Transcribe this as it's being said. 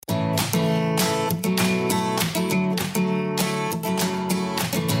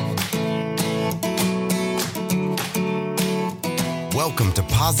Welcome to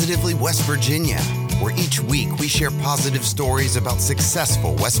Positively West Virginia, where each week we share positive stories about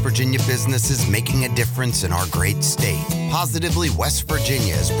successful West Virginia businesses making a difference in our great state. Positively West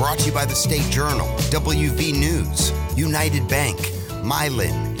Virginia is brought to you by the State Journal, WV News, United Bank,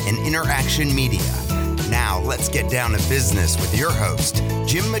 Whalen, and Interaction Media. Now let's get down to business with your host,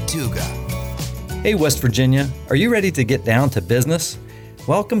 Jim Matuga. Hey West Virginia, are you ready to get down to business?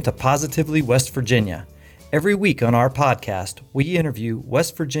 Welcome to Positively West Virginia. Every week on our podcast, we interview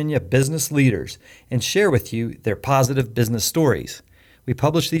West Virginia business leaders and share with you their positive business stories. We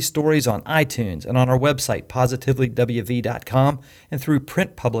publish these stories on iTunes and on our website, positivelywv.com, and through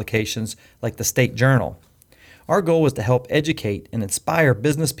print publications like the State Journal. Our goal is to help educate and inspire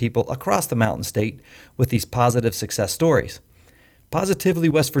business people across the Mountain State with these positive success stories. Positively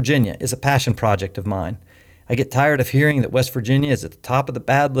West Virginia is a passion project of mine. I get tired of hearing that West Virginia is at the top of the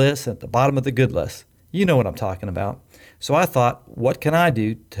bad list and at the bottom of the good list. You know what I'm talking about. So I thought, what can I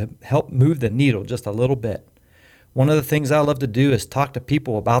do to help move the needle just a little bit? One of the things I love to do is talk to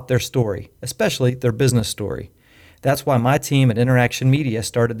people about their story, especially their business story. That's why my team at Interaction Media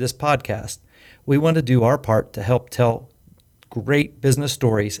started this podcast. We want to do our part to help tell great business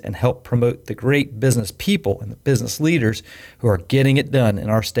stories and help promote the great business people and the business leaders who are getting it done in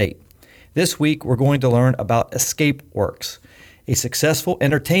our state. This week, we're going to learn about EscapeWorks, a successful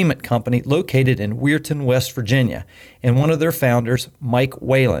entertainment company located in Weirton, West Virginia, and one of their founders, Mike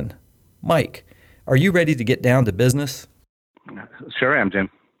Whalen. Mike, are you ready to get down to business? Sure am, Jim.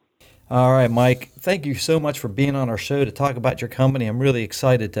 All right, Mike, thank you so much for being on our show to talk about your company. I'm really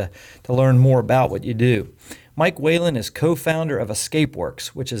excited to learn more about what you do. Mike Whalen is co-founder of EscapeWorks,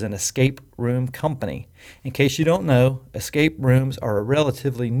 which is an escape room company. In case you don't know, escape rooms are a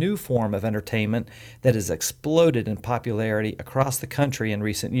relatively new form of entertainment that has exploded in popularity across the country in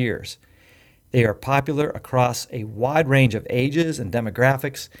recent years. They are popular across a wide range of ages and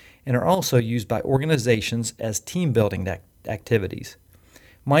demographics and are also used by organizations as team-building activities.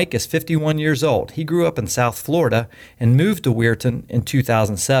 Mike is 51 years old. He grew up in South Florida and moved to Weirton in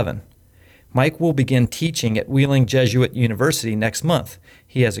 2007. Mike will begin teaching at Whalen Jesuit University next month.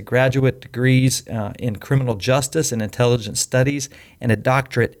 He has a graduate degrees in criminal justice and intelligence studies and a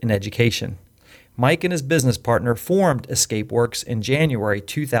doctorate in education. Mike and his business partner formed EscapeWorks in January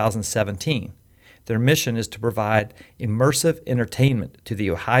 2017. Their mission is to provide immersive entertainment to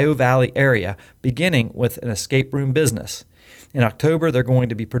the Ohio Valley area, beginning with an escape room business. In October, they're going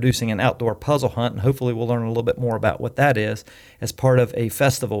to be producing an outdoor puzzle hunt, and hopefully we'll learn a little bit more about what that is as part of a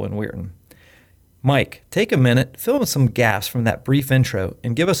festival in Weirton. Mike, take a minute, fill in some gaps from that brief intro,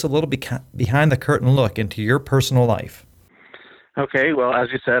 and give us a little behind-the-curtain look into your personal life. Okay, well, as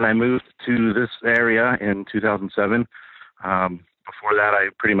you said, I moved to this area in 2007. Before that, I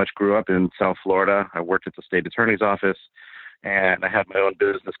pretty much grew up in South Florida. I worked at the state attorney's office, and I had my own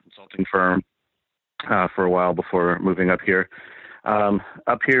business consulting firm for a while before moving up here.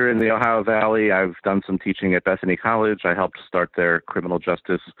 Up here in the Ohio Valley, I've done some teaching at Bethany College. I helped start their criminal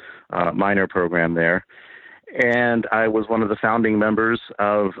justice minor program there. And I was one of the founding members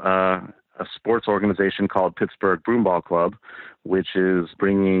of a sports organization called Pittsburgh Broomball Club, which is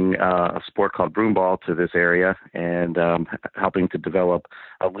bringing a sport called broomball to this area and helping to develop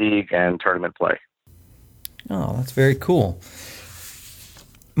a league and tournament play. Oh, that's very cool.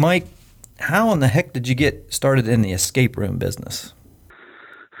 Mike, how in the heck did you get started in the escape room business?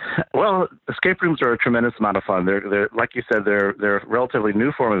 Well, escape rooms are a tremendous amount of fun. They're like you said, they're a relatively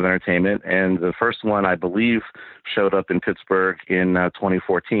new form of entertainment, and the first one, I believe, showed up in Pittsburgh in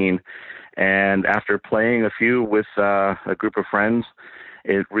 2014. And after playing a few with a group of friends,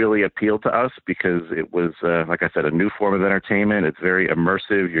 it really appealed to us because it was, like I said, a new form of entertainment. It's very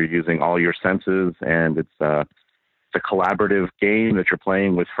immersive. You're using all your senses, and it's a collaborative game that you're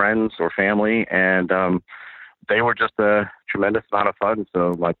playing with friends or family, and they were just a tremendous amount of fun.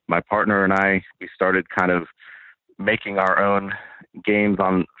 So like my partner and I, we started kind of making our own games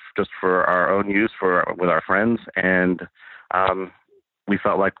on just for our own use with our friends, and we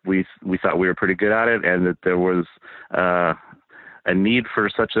felt like we thought we were pretty good at it, and that there was a need for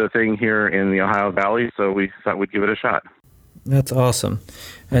such a thing here in the Ohio Valley, so we thought we'd give it a shot. That's awesome.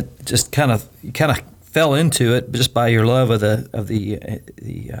 It just kind of fell into it just by your love of the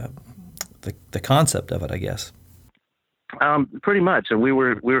concept of it, I guess. Pretty much, and we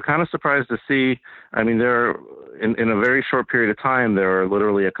were kind of surprised to see. I mean, there in a very short period of time, there are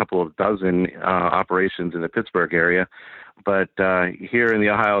literally a couple of dozen operations in the Pittsburgh area, but here in the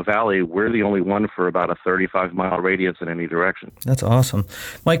Ohio Valley, we're the only one for about a 35-mile radius in any direction. That's awesome,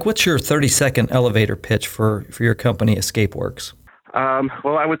 Mike. What's your 30-second elevator pitch for your company, EscapeWorks?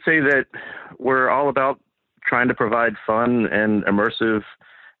 Well, I would say that we're all about trying to provide fun and immersive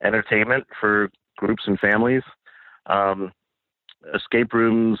entertainment for groups and families. Escape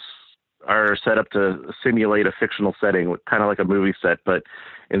rooms are set up to simulate a fictional setting, kind of like a movie set, but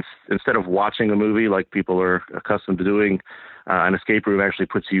instead of watching a movie like people are accustomed to doing, an escape room actually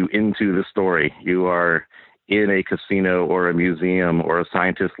puts you into the story. You are in a casino or a museum or a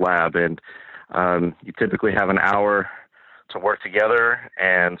scientist lab, and you typically have an hour to work together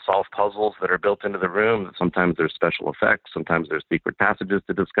and solve puzzles that are built into the room. Sometimes there's special effects, sometimes there's secret passages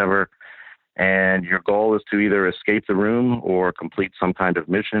to discover, and your goal is to either escape the room or complete some kind of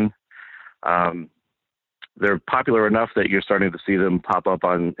mission. They're popular enough that you're starting to see them pop up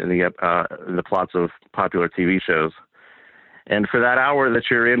in the plots of popular TV shows. And for that hour that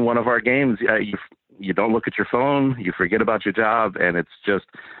you're in one of our games, you don't look at your phone, you forget about your job, and it's just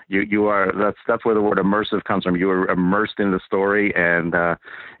that's where the word immersive comes from. You are immersed in the story, and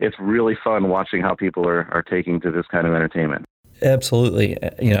it's really fun watching how people are taking to this kind of entertainment. Absolutely.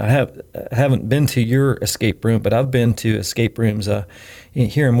 I haven't been to your escape room, but I've been to escape rooms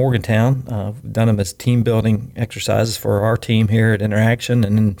here in Morgantown. We've done them as team building exercises for our team here at Interaction,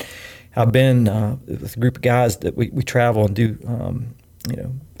 and then I've been with a group of guys that we travel and do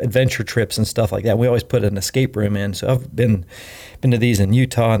adventure trips and stuff like that. We always put an escape room in. So I've been to these in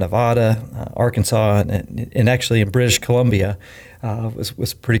Utah, Nevada, Arkansas, and actually in British Columbia.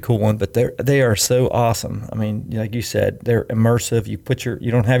 Was a pretty cool one. But they are so awesome. I mean, like you said, they're immersive.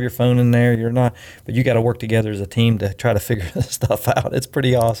 You don't have your phone in there. But you got to work together as a team to try to figure this stuff out. It's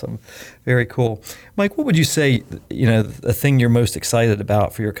pretty awesome. Very cool. Mike, what would you say, the thing you're most excited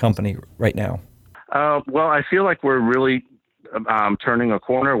about for your company right now? Well, I feel like we're really turning a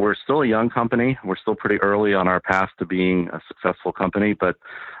corner. We're still a young company. We're still pretty early on our path to being a successful company, but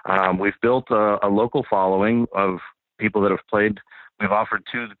we've built a local following of people that have played. We've offered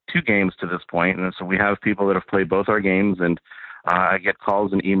two games to this point, and so we have people that have played both our games, and I get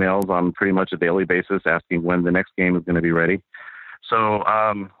calls and emails on pretty much a daily basis asking when the next game is going to be ready. So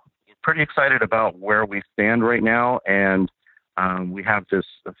pretty excited about where we stand right now, and we have this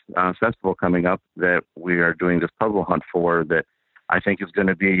festival coming up that we are doing this puzzle hunt for that I think is going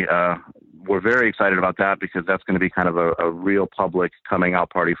to be, we're very excited about that because that's going to be kind of a real public coming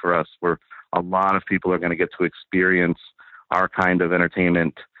out party for us where a lot of people are going to get to experience our kind of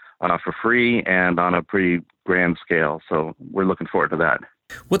entertainment for free and on a pretty grand scale. So we're looking forward to that.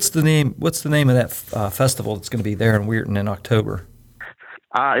 What's the name of that festival that's going to be there in Weirton in October?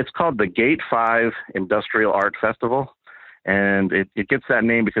 It's called the Gate 5 Industrial Art Festival. And it gets that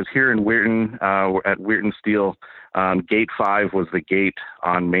name because here in Weirton, at Weirton Steel, Gate 5 was the gate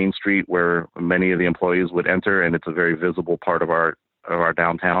on Main Street where many of the employees would enter, and it's a very visible part of our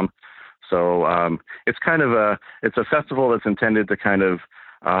downtown. So it's kind of a festival that's intended to kind of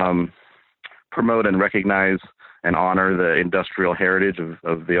promote and recognize and honor the industrial heritage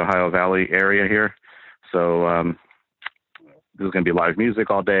of the Ohio Valley area here. So there's going to be live music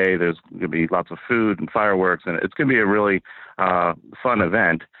all day. There's going to be lots of food and fireworks, and it's going to be a really fun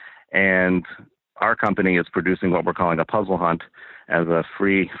event. And our company is producing what we're calling a puzzle hunt as a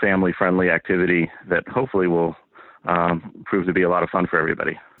free, family-friendly activity that hopefully will prove to be a lot of fun for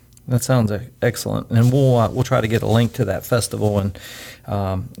everybody. That sounds excellent, and we'll try to get a link to that festival and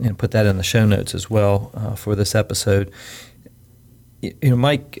put that in the show notes as well for this episode.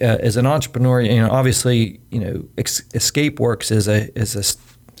 Mike, as an entrepreneur, obviously, EscapeWorks is a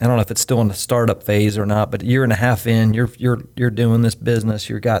I don't know if it's still in the startup phase or not, but a year and a half in, you're doing this business,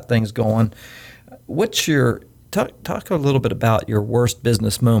 you've got things going. What's your talk a little bit about your worst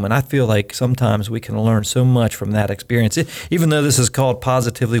business moment? I feel like sometimes we can learn so much from that experience. Even though this is called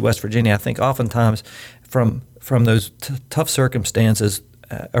Positively West Virginia, I think oftentimes from those tough circumstances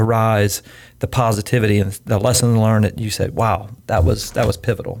arise the positivity and the lesson learned that you said, wow, that was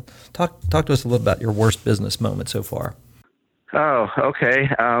pivotal. Talk to us a little about your worst business moment so far. Oh, okay.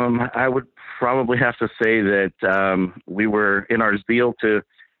 I would probably have to say that we were in our zeal to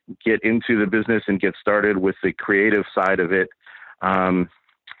get into the business and get started with the creative side of it.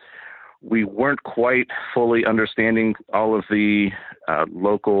 We weren't quite fully understanding all of the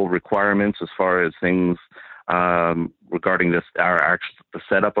local requirements as far as things regarding the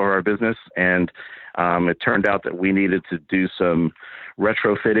setup of our business. And it turned out that we needed to do some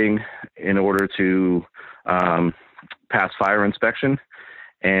retrofitting in order to pass fire inspection.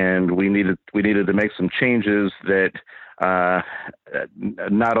 And we needed to make some changes that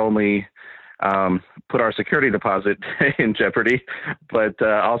not only put our security deposit in jeopardy, but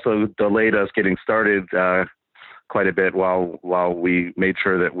also delayed us getting started quite a bit while we made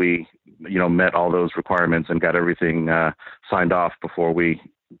sure that we met all those requirements and got everything signed off before we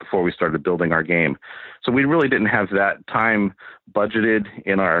before we started building our game. So we really didn't have that time budgeted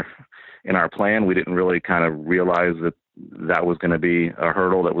in our plan. We didn't really kind of realize that was going to be a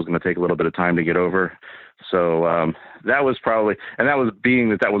hurdle that was going to take a little bit of time to get over. So that was probably, and that was being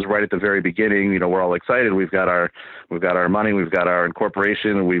that was right at the very beginning. We're all excited. We've got our money, we've got our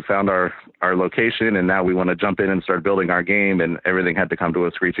incorporation, we found our location, and now we want to jump in and start building our game. And everything had to come to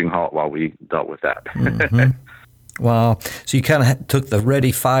a screeching halt while we dealt with that. Mm-hmm. Wow. So you kind of took the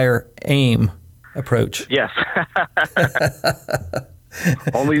ready, fire, aim approach. Yes.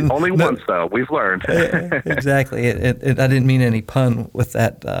 Only once though. We've learned. Exactly. I didn't mean any pun with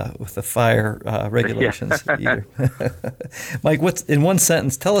that, with the fire regulations either. Mike, in one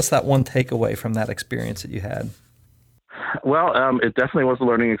sentence, tell us that one takeaway from that experience that you had. Well, it definitely was a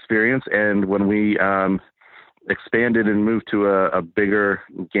learning experience, and when we expanded and moved to a bigger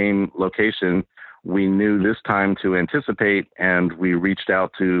game location, we knew this time to anticipate, and we reached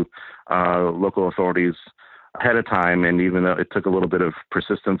out to local authorities ahead of time. And even though it took a little bit of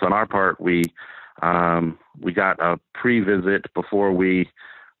persistence on our part, we got a pre-visit before we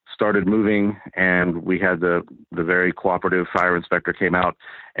started moving, and we had the very cooperative fire inspector came out,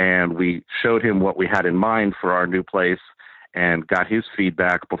 and we showed him what we had in mind for our new place and got his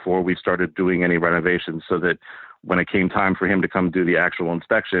feedback before we started doing any renovations, so that when it came time for him to come do the actual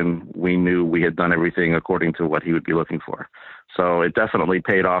inspection, we knew we had done everything according to what he would be looking for. So it definitely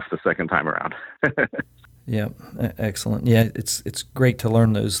paid off the second time around. Yeah, excellent. Yeah, it's great to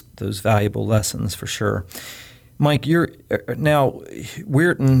learn those valuable lessons for sure. Mike, you're now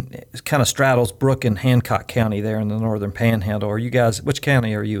Weirton kind of straddles Brooke and Hancock County there in the Northern Panhandle. Are you guys? Which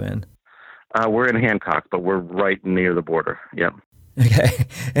county are you in? We're in Hancock, but we're right near the border. Yep. Okay,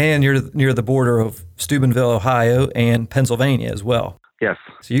 and you're near the border of Steubenville, Ohio, and Pennsylvania as well. Yes.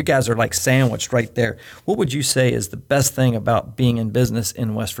 So you guys are like sandwiched right there. What would you say is the best thing about being in business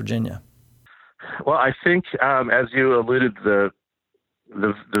in West Virginia? Well, I think, as you alluded, the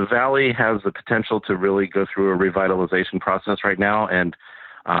Valley has the potential to really go through a revitalization process right now, and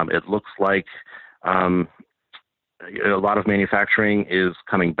it looks like a lot of manufacturing is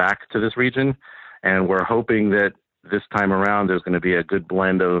coming back to this region, and we're hoping that this time around there's going to be a good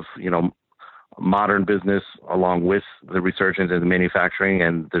blend of modern business along with the resurgence in the manufacturing,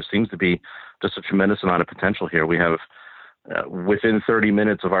 and there seems to be just a tremendous amount of potential here. We have within 30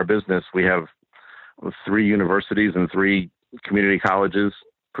 minutes of our business, we have 3 universities and 3 community colleges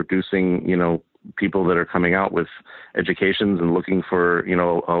producing, people that are coming out with educations and looking for,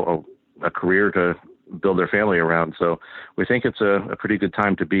 a career to build their family around. So we think it's a pretty good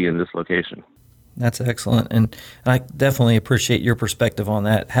time to be in this location. That's excellent. And I definitely appreciate your perspective on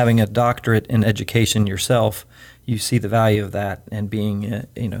that. Having a doctorate in education yourself, you see the value of that, and being,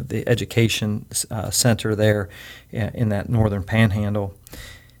 the education center there in that Northern Panhandle.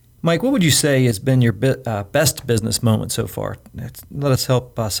 Mike, what would you say has been your best business moment so far? Let us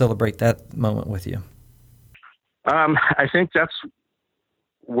help celebrate that moment with you. I think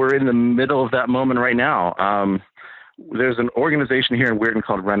we're in the middle of that moment right now. There's an organization here in Weirton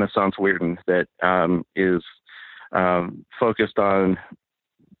called Renaissance Weirton that is focused on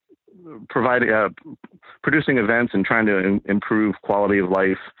producing events and trying to improve quality of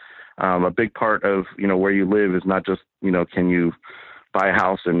life. A big part of where you live is not just can you buy a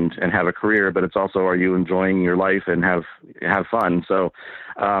house and have a career, but it's also, are you enjoying your life and have fun? So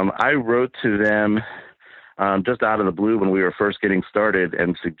I wrote to them just out of the blue when we were first getting started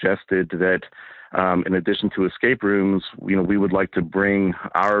and suggested that in addition to escape rooms, we would like to bring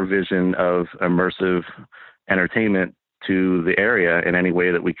our vision of immersive entertainment to the area in any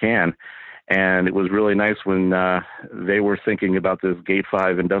way that we can. And it was really nice when they were thinking about this Gate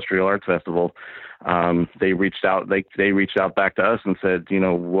 5 Industrial Arts Festival. They reached out. They reached out back to us and said,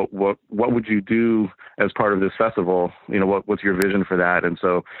 what would you do as part of this festival? What's your vision for that? And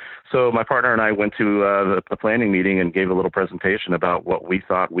so my partner and I went to the planning meeting and gave a little presentation about what we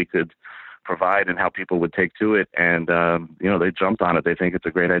thought we could provide and how people would take to it. And they jumped on it. They think it's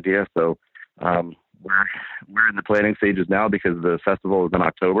a great idea. So we're in the planning stages now because the festival is in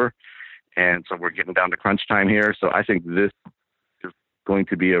October. And so we're getting down to crunch time here. So I think this is going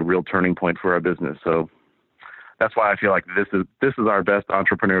to be a real turning point for our business. So that's why I feel like this is our best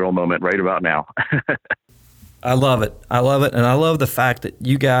entrepreneurial moment right about now. I love it. And I love the fact that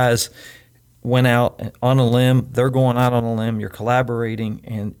you guys went out on a limb. They're going out on a limb. You're collaborating.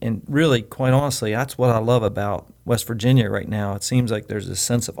 And really, quite honestly, that's what I love about West Virginia right now, it seems like there's this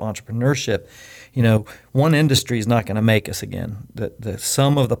sense of entrepreneurship. You know, one industry is not going to make us again. The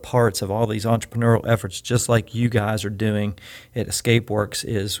sum of the parts of all these entrepreneurial efforts, just like you guys are doing at EscapeWorks,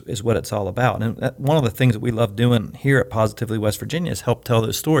 is what it's all about. And one of the things that we love doing here at Positively West Virginia is help tell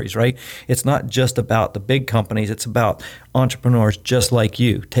those stories, right? It's not just about the big companies. It's about entrepreneurs just like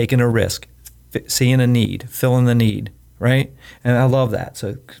you, taking a risk, seeing a need, filling the need, right? And I love that.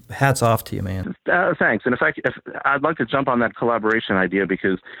 So hats off to you, man. Thanks. And if I'd like to jump on that collaboration idea,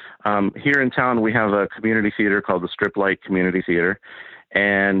 because here in town we have a community theater called the Strip Light Community Theater,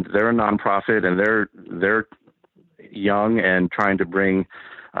 and they're a nonprofit, and they're young and trying to bring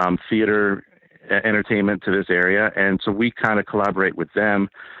theater entertainment to this area. And so we kind of collaborate with them.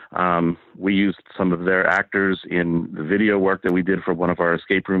 We used some of their actors in the video work that we did for one of our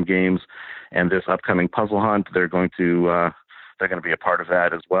escape room games, and this upcoming puzzle hunt, they're going to be a part of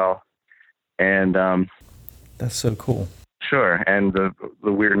that as well. And that's so cool. Sure. And the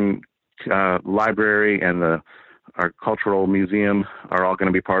Weirton library and our cultural museum are all going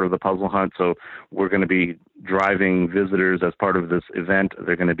to be part of the puzzle hunt. So we're going to be driving visitors as part of this event.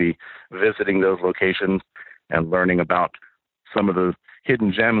 They're going to be visiting those locations and learning about some of the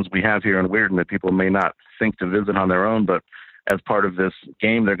hidden gems we have here in Weirton that people may not think to visit on their own, but as part of this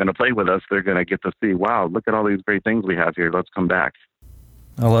game they're going to play with us, they're going to get to see, wow, look at all these great things we have here. Let's come back.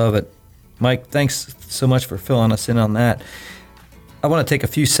 I love it. Mike, thanks so much for filling us in on that. I want to take a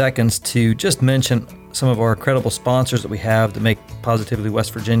few seconds to just mention some of our incredible sponsors that we have to make Positively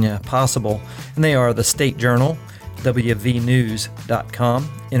West Virginia possible, and they are the State Journal,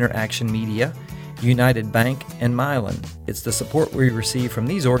 WVNews.com, Interaction Media, United Bank, and Whalen. It's the support we receive from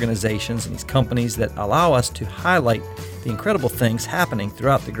these organizations and these companies that allow us to highlight the incredible things happening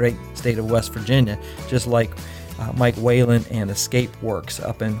throughout the great state of West Virginia, just like Mike Whalen and EscapeWorks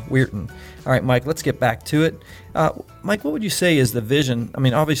up in Weirton. All right, Mike, let's get back to it. Mike, what would you say is the vision? I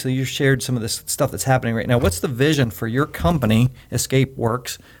mean, obviously you shared some of this stuff that's happening right now. What's the vision for your company,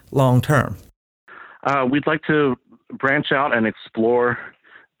 EscapeWorks, long term? We'd like to branch out and explore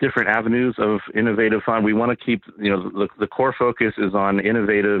different avenues of innovative fun. We want to keep, the core focus is on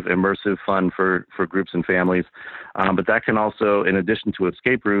innovative, immersive fun for groups and families. But that can also, in addition to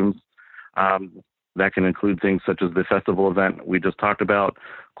escape rooms, that can include things such as the festival event we just talked about,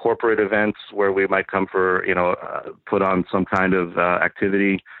 corporate events where we might come for, put on some kind of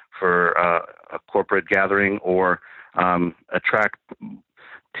activity for a corporate gathering, or attract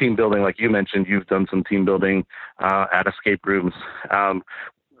team building. Like you mentioned, you've done some team building at escape rooms.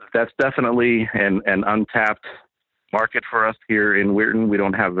 That's definitely an untapped market for us here in Weirton. We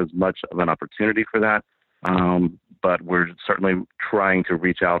don't have as much of an opportunity for that, but we're certainly trying to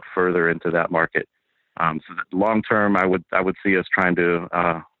reach out further into that market. So that long term, I would see us trying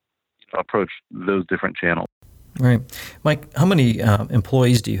to approach those different channels. Right, Mike. How many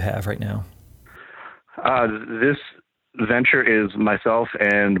employees do you have right now? This venture is myself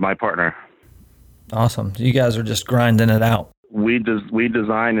and my partner. Awesome. So you guys are just grinding it out. We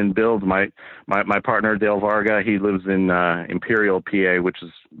design and build. My partner Dale Varga, he lives in Imperial, PA, which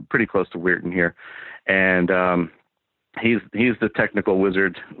is pretty close to Weirton here, and he's the technical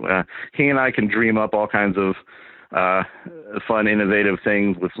wizard. He and I can dream up all kinds of fun, innovative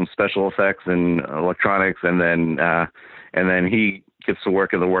things with some special effects and electronics, and then he gets to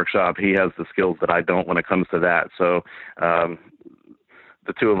work in the workshop. He has the skills that I don't when it comes to that. So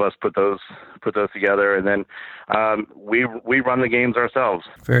the two of us put those together, and then we run the games ourselves.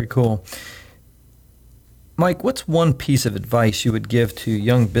 Very cool. Mike, what's one piece of advice you would give to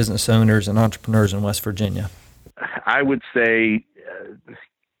young business owners and entrepreneurs in West Virginia? I would say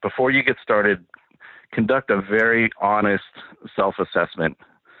before you get started, conduct a very honest self-assessment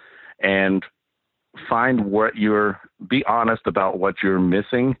and be honest about what you're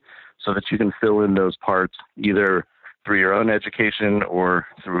missing so that you can fill in those parts either through your own education or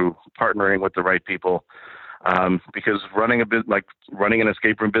through partnering with the right people. Because running an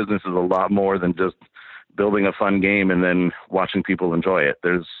escape room business is a lot more than just building a fun game and then watching people enjoy it.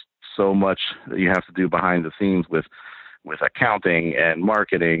 There's so much that you have to do behind the scenes with accounting and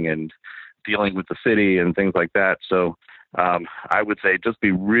marketing and dealing with the city and things like that. So I would say just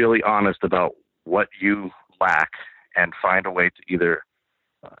be really honest about what you lack and find a way to either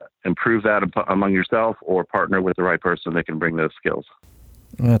improve that among yourself or partner with the right person that can bring those skills.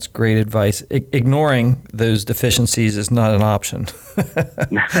 That's great advice. Ignoring those deficiencies is not an option.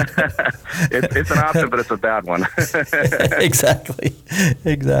 It's an option, but it's a bad one. Exactly.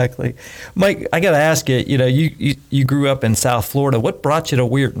 Mike, I got to ask you, you grew up in South Florida. What brought you to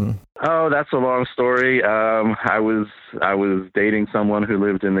Weirton? Oh, that's a long story. I was dating someone who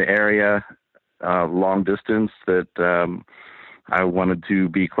lived in the area long distance that I wanted to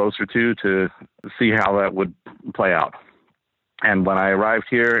be closer to see how that would play out. And when I arrived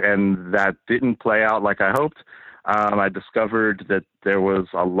here and that didn't play out like I hoped, I discovered that there was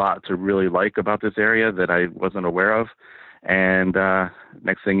a lot to really like about this area that I wasn't aware of. And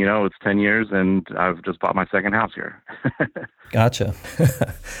next thing you know, it's 10 years and I've just bought my second house here. Gotcha.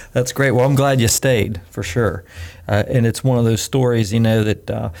 That's great. Well, I'm glad you stayed for sure. And it's one of those stories,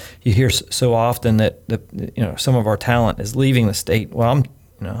 that you hear so often that some of our talent is leaving the state. Well,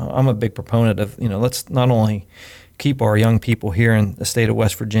 I'm a big proponent of, let's not only keep our young people here in the state of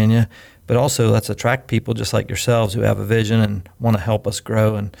West Virginia, but also let's attract people just like yourselves who have a vision and want to help us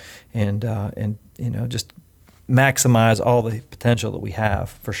grow and just maximize all the potential that we have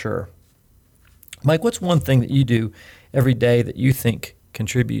for sure. Mike, what's one thing that you do every day that you think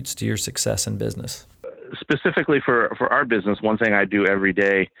contributes to your success in business? Specifically for our business, one thing I do every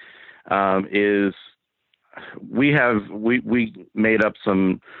day is we made up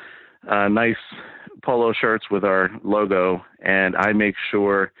some nice polo shirts with our logo, and I make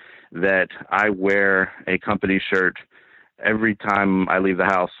sure that I wear a company shirt every time I leave the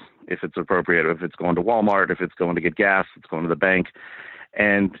house, if it's appropriate, if it's going to Walmart, if it's going to get gas, if it's going to the bank.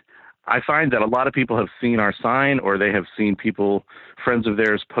 And I find that a lot of people have seen our sign, or they have seen friends of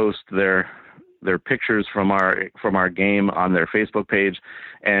theirs post their pictures from our game on their Facebook page,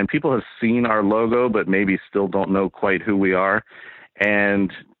 and people have seen our logo but maybe still don't know quite who we are.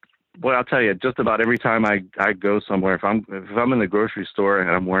 And boy, I'll tell you, just about every time I go somewhere, if I'm in the grocery store and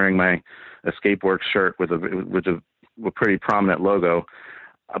I'm wearing my EscapeWorks shirt with a pretty prominent logo,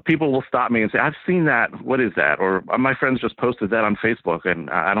 people will stop me and say, "I've seen that. What is that?" Or "My friends just posted that on Facebook, and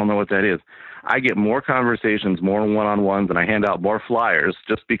I don't know what that is." I get more conversations, more one-on-ones, and I hand out more flyers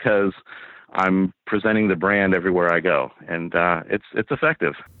just because I'm presenting the brand everywhere I go, and it's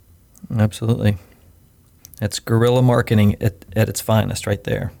effective. Absolutely. It's guerrilla marketing at its finest right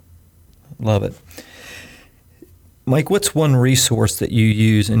there. Love it. Mike, what's one resource that you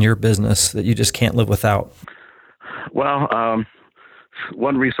use in your business that you just can't live without? Well,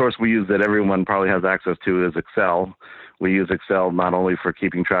 one resource we use that everyone probably has access to is Excel. We use Excel not only for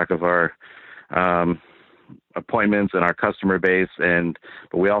keeping track of our appointments and our customer base,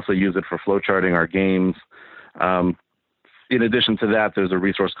 but we also use it for flowcharting our games. In addition to that, there's a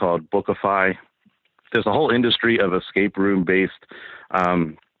resource called Bookify. There's a whole industry of escape room-based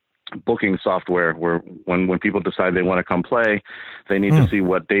booking software where when people decide they want to come play, they need to see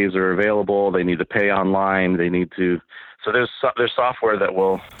what days are available. They need to pay online. So there's software that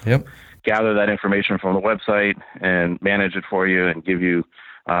will gather that information from the website and manage it for you and give you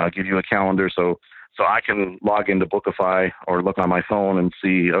a calendar. So I can log into Bookify or look on my phone and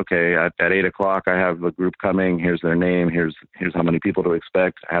see, okay, at 8:00 I have a group coming. Here's their name. Here's how many people to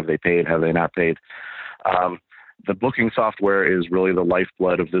expect. Have they paid? Have they not paid? The booking software is really the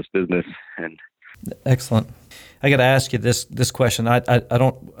lifeblood of this business. And excellent. I got to ask you this question. I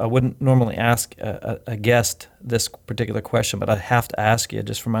wouldn't normally ask a guest this particular question, but I have to ask you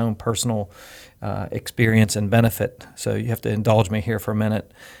just from my own personal experience and benefit. So you have to indulge me here for a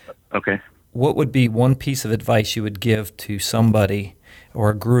minute. Okay. What would be one piece of advice you would give to somebody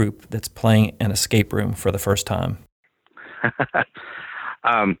or a group that's playing an escape room for the first time?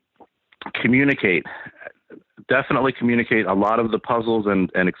 Communicate. Definitely communicate. A lot of the puzzles and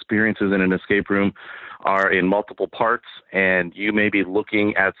experiences in an escape room are in multiple parts, and you may be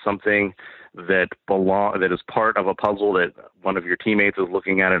looking at something that is part of a puzzle that one of your teammates is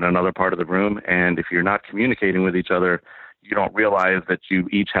looking at in another part of the room. And if you're not communicating with each other, you don't realize that you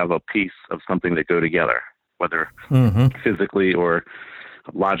each have a piece of something that go together, whether physically or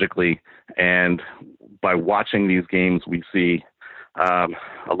logically. And by watching these games, we see a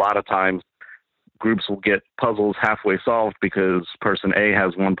lot of times groups will get puzzles halfway solved because person A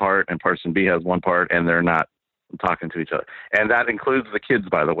has one part and person B has one part, and they're not talking to each other. And that includes the kids,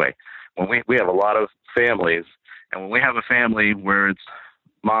 by the way. When we have a lot of families, and when we have a family where it's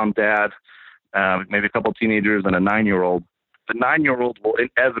mom, dad, maybe a couple teenagers and a 9-year-old, the 9-year-old will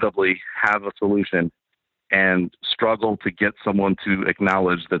inevitably have a solution and struggle to get someone to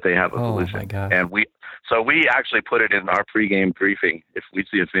acknowledge that they have a solution. My God. And we actually put it in our pregame briefing. If we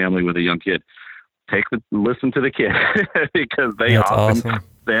see a family with a young kid, listen to the kid because they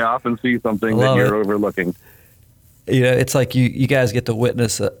often see something that you're overlooking. It's like you guys get to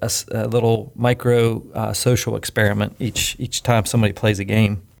witness a little micro social experiment each time somebody plays a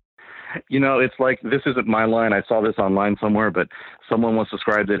game. It's like, this isn't my line. I saw this online somewhere, but someone once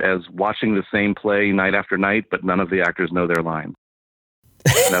described it as watching the same play night after night, but none of the actors know their lines.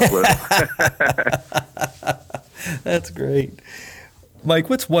 That's what. That's great. Mike,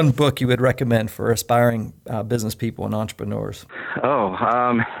 what's one book you would recommend for aspiring business people and entrepreneurs? All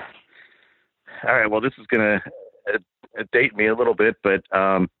right. Well, this is going to date me a little bit, but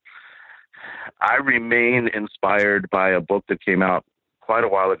I remain inspired by a book that came out quite a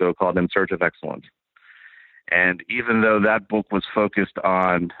while ago called In Search of Excellence. And even though that book was focused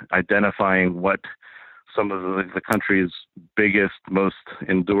on identifying what some of the country's biggest, most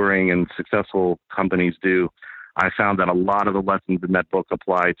enduring and successful companies do, I found that a lot of the lessons in that book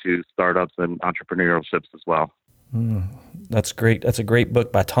apply to startups and entrepreneurships as well. That's great. That's a great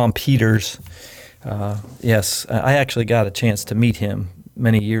book by Tom Peters. Yes, I actually got a chance to meet him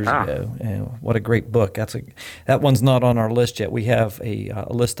many years ago. And what a great book. That one's not on our list yet. We have a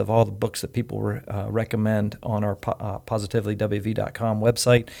list of all the books that people recommend on our positivelywv.com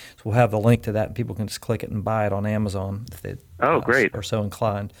website. So we'll have the link to that, and people can just click it and buy it on Amazon if they great. are so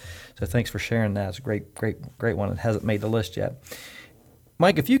inclined. So thanks for sharing that. It's a great one. It hasn't made the list yet.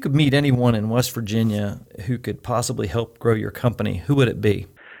 Mike, if you could meet anyone in West Virginia who could possibly help grow your company, who would it be?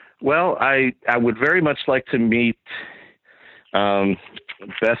 Well, I would very much like to meet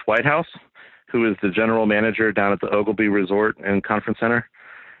Beth Whitehouse, who is the general manager down at the Ogilvy Resort and Conference Center.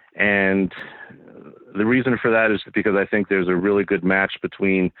 And the reason for that is because I think there's a really good match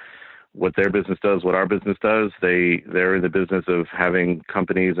between what their business does, what our business does. They're in the business of having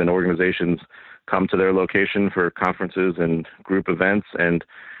companies and organizations come to their location for conferences and group events. And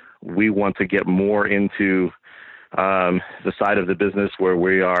we want to get more into the side of the business where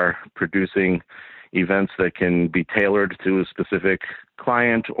we are producing events that can be tailored to a specific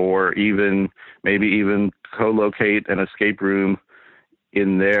client, or maybe even co-locate an escape room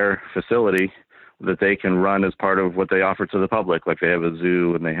in their facility that they can run as part of what they offer to the public. Like they have a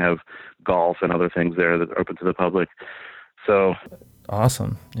zoo and they have golf and other things there that are open to the public. So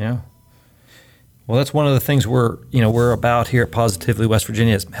awesome. Yeah. Well, that's one of the things we're about here at Positively West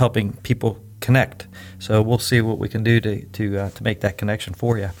Virginia, is helping people connect. So we'll see what we can do to make that connection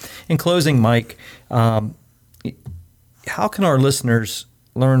for you. In closing, Mike, how can our listeners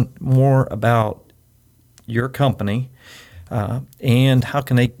learn more about your company, and how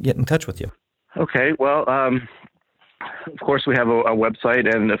can they get in touch with you? Okay. Well, of course, we have a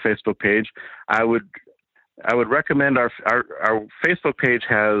website and a Facebook page. I would recommend our Facebook page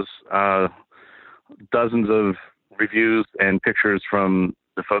has dozens of reviews and pictures from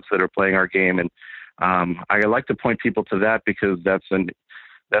the folks that are playing our game, and I like to point people to that because that's an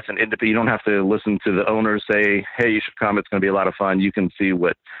independent. You don't have to listen to the owners say, "Hey, you should come. It's going to be a lot of fun." You can see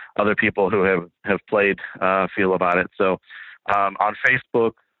what other people who have played feel about it. So on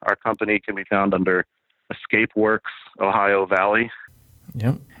Facebook, our company can be found under EscapeWorks Ohio Valley.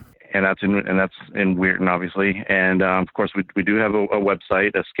 Yep. And that's in Weirton, obviously. And of course, we do have a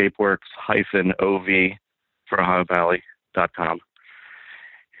website, EscapeWorks-OV for OhioValley.com.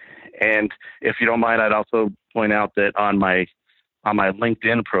 And if you don't mind, I'd also point out that on my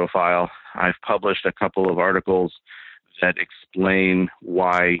LinkedIn profile, I've published a couple of articles that explain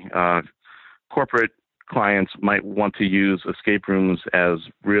why corporate clients might want to use escape rooms as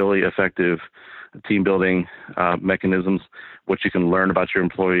really effective team building mechanisms, what you can learn about your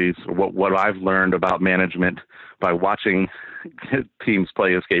employees, or what I've learned about management by watching teams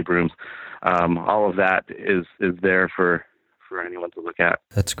play escape rooms. All of that is there for anyone to look at.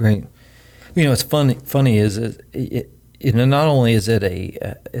 That's great. It's funny is not only is it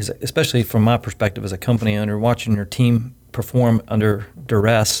especially from my perspective as a company owner, watching your team perform under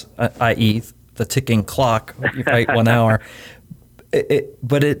duress, i.e. the ticking clock, right, 1 hour,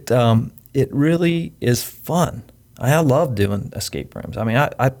 but it really is fun. I love doing escape rooms. I mean, I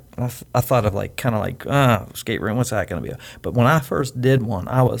thought of escape room, what's that going to be? But when I first did one,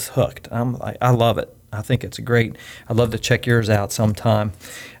 I was hooked. I love it. I think it's great. I'd love to check yours out sometime.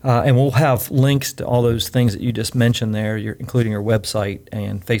 And we'll have links to all those things that you just mentioned there, including your website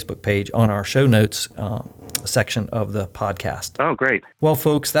and Facebook page, on our show notes section of the podcast. Oh, great. Well,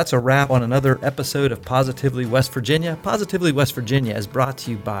 folks, that's a wrap on another episode of Positively West Virginia. Positively West Virginia is brought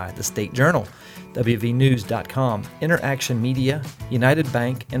to you by the State Journal, WVNews.com, Interaction Media, United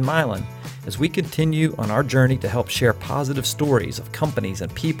Bank, and Mylan, as we continue on our journey to help share positive stories of companies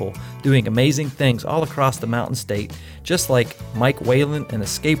and people doing amazing things all across the Mountain State, just like Mike Whalen and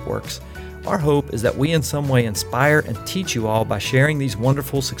EscapeWorks. Our hope is that we in some way inspire and teach you all by sharing these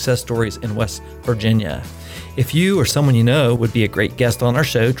wonderful success stories in West Virginia. If you or someone you know would be a great guest on our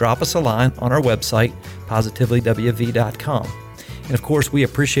show, drop us a line on our website, positivelywv.com. And of course, we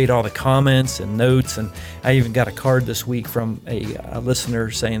appreciate all the comments and notes. And I even got a card this week from a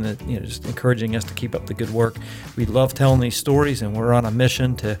listener saying that, just encouraging us to keep up the good work. We love telling these stories, and we're on a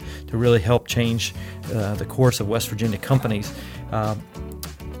mission to really help change the course of West Virginia companies.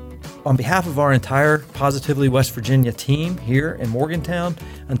 On behalf of our entire Positively West Virginia team here in Morgantown,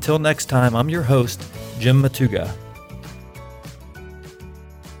 until next time, I'm your host, Jim Matuga.